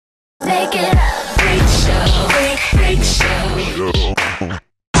make it a freak show. Freak show.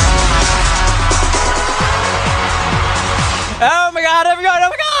 Oh my god, oh my god, oh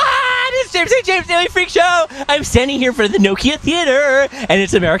my god! It's James Daily Freak Show! I'm standing here for the Nokia Theater, and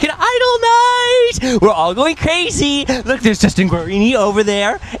it's American Idol night! We're all going crazy! Look, there's Justin Guarini over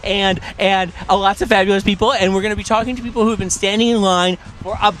there, and lots of fabulous people, and we're gonna be talking to people who have been standing in line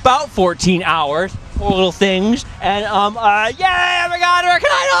for about 14 hours. Poor little things, and yay! Oh my god, American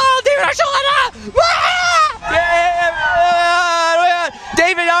Idol! David Archuleta!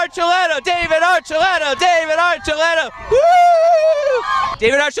 David Archuleta! David Archuleta! David Archuleta! Woo!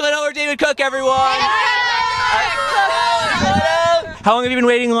 David Archuleta or David Cook, everyone! How long have you been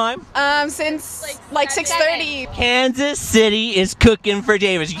waiting in line? Since like 6:30. Kansas City is cooking for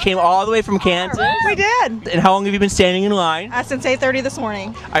David. You came all the way from Kansas? We did. And how long have you been standing in line? Since 8:30 this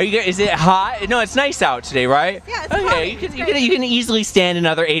morning. Are you? Is it hot? No, it's nice out today, right? Yeah, it's okay. You can easily stand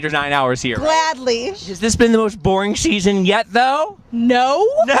another 8 or 9 hours here. Gladly. Has this been the most boring season yet, though? No.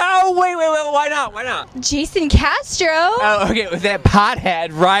 No. Wait. Why not? Why not? Jason Castro. Oh, okay. With that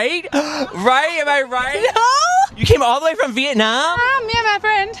pothead, right? Right? Am I right? No. You came all the way from Vietnam Me and my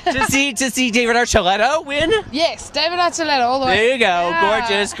friend. to see David Archuleta win? Yes, David Archuleta all the way. There you go.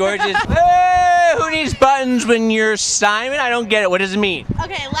 Yeah. Gorgeous. Hey, who needs buttons when you're Simon? I don't get it. What does it mean?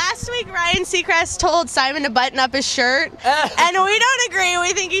 Okay, last week Ryan Seacrest told Simon to button up his shirt, and we don't agree.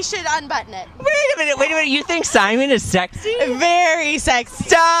 We think he should unbutton it. Wait a minute. You think Simon is sexy? Very sexy.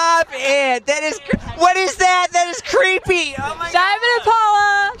 Stop it. What is that? That is creepy. Oh my God. Simon and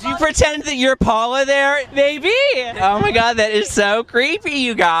Paula. Do you pretend that you're Paula there? Maybe. Oh my God, that is so creepy,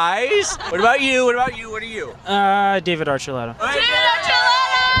 you guys. What about you? What are you? David Archuleta.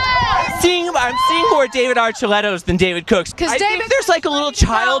 I'm seeing more David Archuletos than David Cooks. I think there's like a little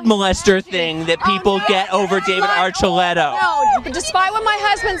child molester thing that people get over David Archuleta. No, despite what my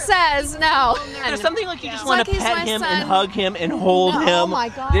husband says, no. There's something like you just want to he's pet my him son. and hug him and hold him. Oh my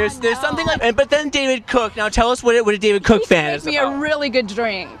God, There's something like, but then David Cook. Now tell us what a David Cook fan is Make me a about. really good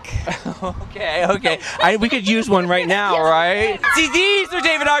drink. Okay. We could use one right now, right? See, these are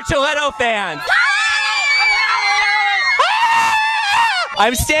David Archuleta fans.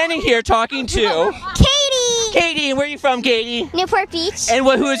 I'm standing here talking to Katie. Where are you from, Katie? Newport Beach. And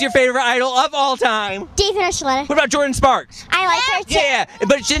who is your favorite idol of all time? David Archuleta. What about Jordan Sparks? I like her too. Yeah,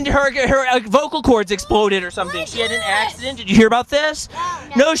 but her vocal cords exploded or something. She had an accident. Did you hear about this?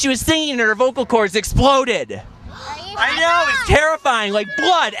 No, she was singing and her vocal cords exploded. I know, it's terrifying. Like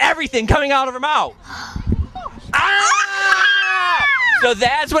blood, everything coming out of her mouth. Ah! So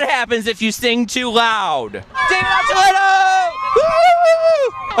that's what happens if you sing too loud. David Archuleta!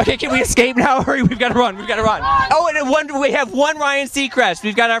 Okay, can we escape now? Hurry, we've got to run. Oh, and we have one Ryan Seacrest.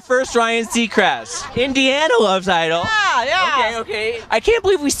 We've got our first Ryan Seacrest. Indiana loves Idol. Yeah. Okay. I can't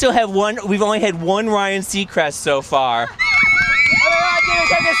believe we still have one. We've only had one Ryan Seacrest so far.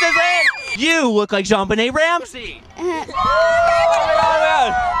 You look like Jean-Benet Ramsey. Oh my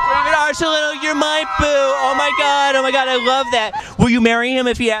God. David Archuleta, you're my boo. Oh my God, I love that. Will you marry him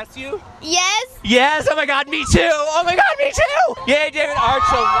if he asks you? Yes. Yes, oh my God, me too. Oh my God, me too. Yay, David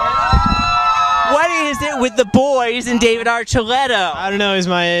Archuleta. What is it with the boys and David Archuleta? I don't know, he's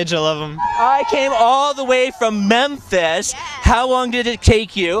my age, I love him. I came all the way from Memphis. How long did it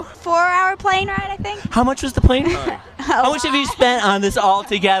take you? 4-hour plane ride, I think. How much was the plane ride? How much have you spent on this all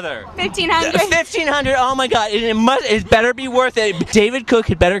together? $1,500. $1,500. Oh my God! It better be worth it. David Cook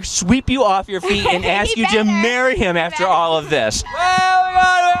had better sweep you off your feet and ask you to marry him after all of this.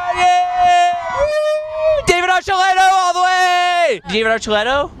 David Archuleta all the way. David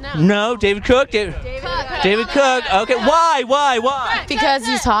Archuleta? No. David Cook. David Cook. Okay. Why? Because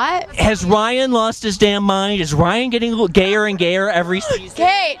he's hot? Has Ryan lost his damn mind? Is Ryan getting a little gayer and gayer every season?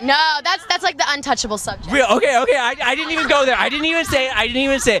 Okay, no, that's like the untouchable subject. Real? Okay. I didn't even go there. I didn't even say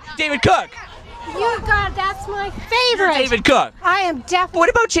it. David Cook. You God, that's my favorite. David Cook. I am definitely. What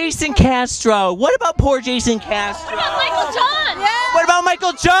about Jason Castro? What about poor Jason Castro? Michael John. Yeah. What about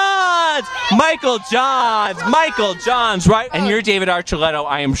Michael Johns? Michael Johns, right? And you're David Archuleta,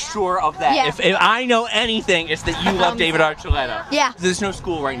 I am sure of that. Yeah. If I know anything, it's that you love David Archuleta. Yeah. There's no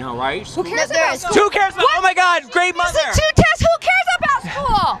school right now, right? Who cares about school? Who cares about? Oh my God, great mother. This is 2 tests. Who cares about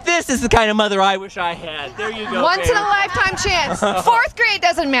school? This is the kind of mother I wish I had. There you go. Once in baby. a lifetime chance. 4th grade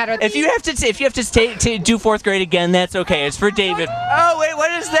doesn't matter. If you have to do 4th grade again, that's okay. It's for David. Oh wait,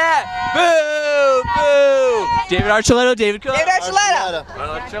 what is that? Boo! David Archuleta, David Cook. David Archuleta.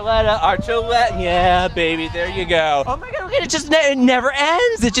 Archuleta. Yeah, baby, there you go. Oh my God, it never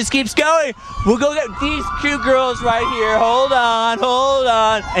ends. It just keeps going. We'll go get these cute girls right here. Hold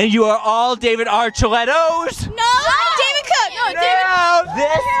on. And you are all David Archuletos? No, David Cook. No,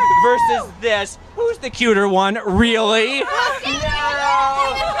 this versus this. Who's the cuter one? Really?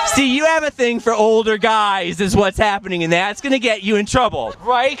 See, you have a thing for older guys, is what's happening, and that's gonna get you in trouble,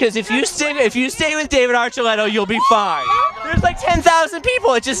 right? Because if you stay with David Archuleta, you'll be fine. There's like 10,000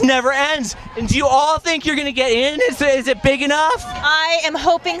 people. It just never ends. And do you all think you're gonna get in? Is it big enough? I am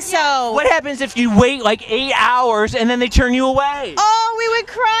hoping so. What happens if you wait like 8 hours and then they turn you away? Oh, we would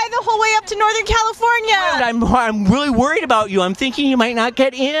cry the whole way up to Northern California. I'm really worried about you. I'm thinking you might not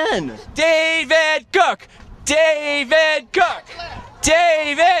get in. David Cook! David Cook!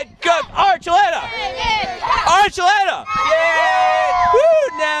 David Cook! Archuleta! Archuleta! Yay!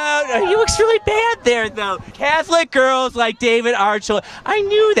 Woo! No, he looks really bad there, though. Catholic girls like David Archuleta. I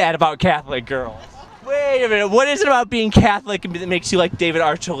knew that about Catholic girls. Wait a minute. What is it about being Catholic that makes you like David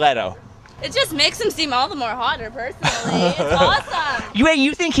Archuleta? It just makes him seem all the more hotter, personally. It's awesome.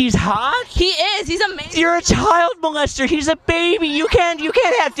 You think he's hot? He is. He's amazing. You're a child molester. He's a baby. You can't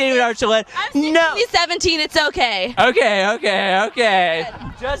have David Archuleta. No. He's 17. It's okay. Okay.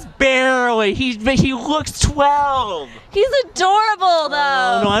 Just barely. He looks 12. He's adorable,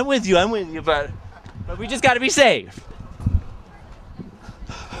 though. Oh, no, I'm with you, but we just got to be safe.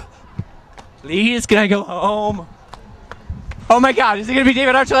 Please, can I go home? Oh my God, is it gonna be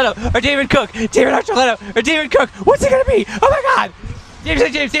David Archuleta or David Cook? David Archuleta or David Cook? What's it gonna be? Oh my God!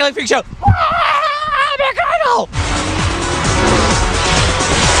 James Daily Freak Show. American Idol!